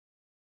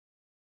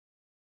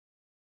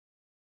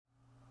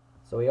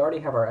So we already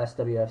have our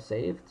SWF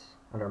saved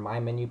under my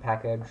menu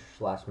package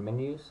 /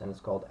 menus, and it's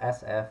called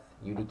SF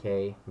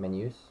UDK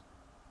menus.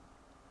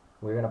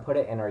 We're going to put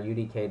it in our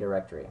UDK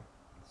directory.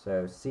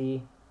 So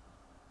C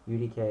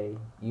UDK,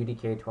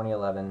 UDK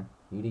 2011,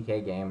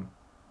 UDK game,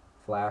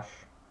 flash,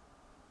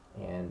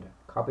 and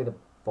copy the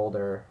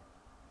folder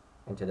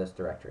into this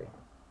directory.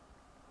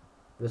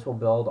 This will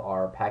build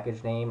our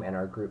package name and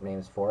our group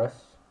names for us,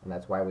 and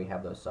that's why we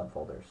have those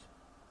subfolders.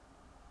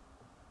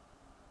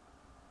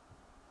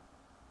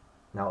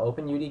 Now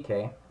open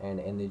UDK, and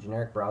in the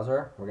generic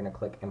browser, we're going to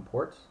click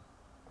import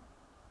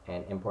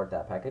and import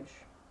that package.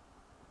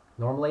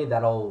 Normally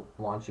that'll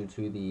launch you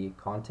to the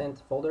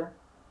content folder,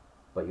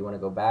 but you want to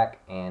go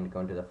back and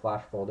go into the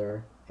flash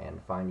folder and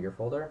find your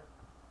folder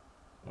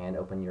and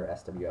open your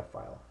SWF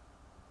file.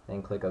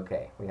 Then click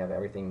OK. We have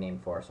everything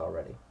named for us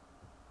already.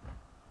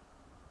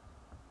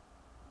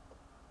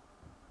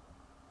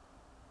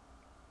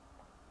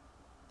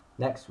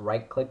 Next,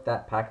 right click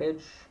that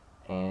package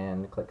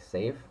and click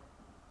Save.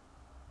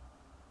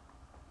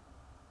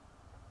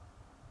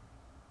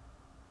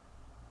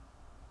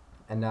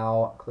 And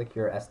now click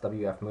your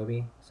SWF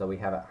movie so we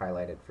have it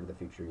highlighted for the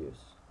future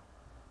use.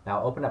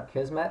 Now open up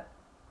Kismet.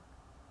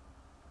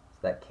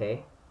 It's that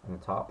K in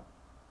the top.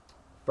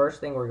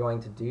 First thing we're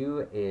going to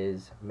do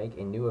is make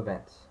a new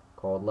event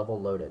called level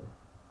loaded.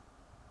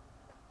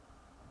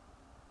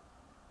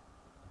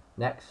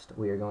 Next,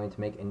 we are going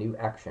to make a new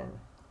action.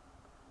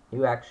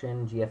 New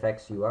action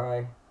GFX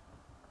UI,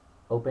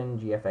 open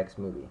GFX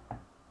movie.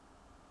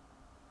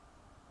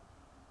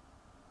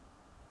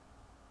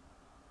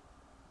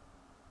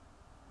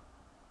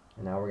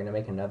 And now we're going to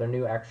make another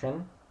new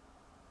action,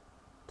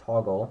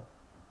 toggle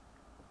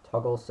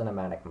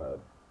cinematic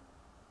mode.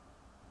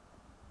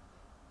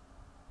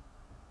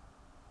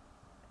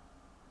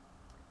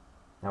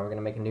 Now we're going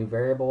to make a new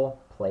variable,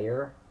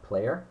 player,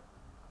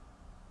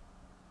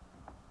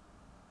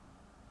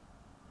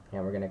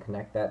 and we're going to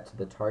connect that to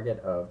the target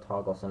of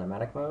toggle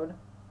cinematic mode.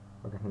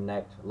 We're going to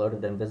connect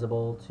loaded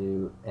invisible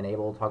to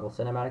enable toggle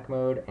cinematic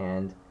mode,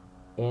 and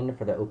in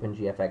for the open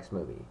GFX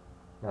movie.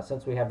 Now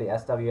since we have the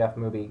SWF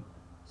movie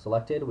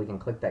selected, we can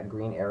click that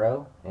green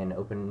arrow and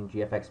open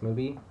GFX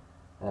movie,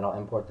 and it'll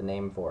import the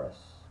name for us.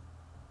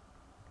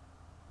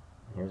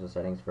 Here's the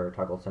settings for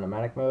toggle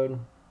cinematic mode.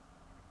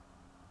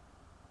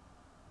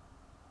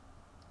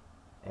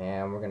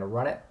 And we're going to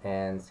run it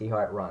and see how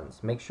it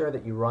runs. Make sure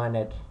that you run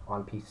it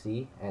on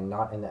PC and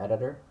not in the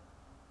editor,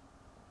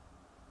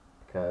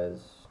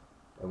 because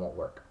it won't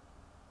work.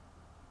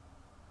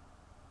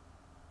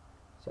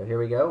 So here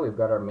we go, we've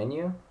got our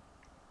menu.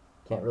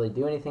 Can't really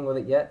do anything with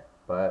it yet,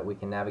 but we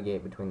can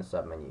navigate between the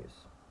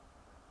submenus.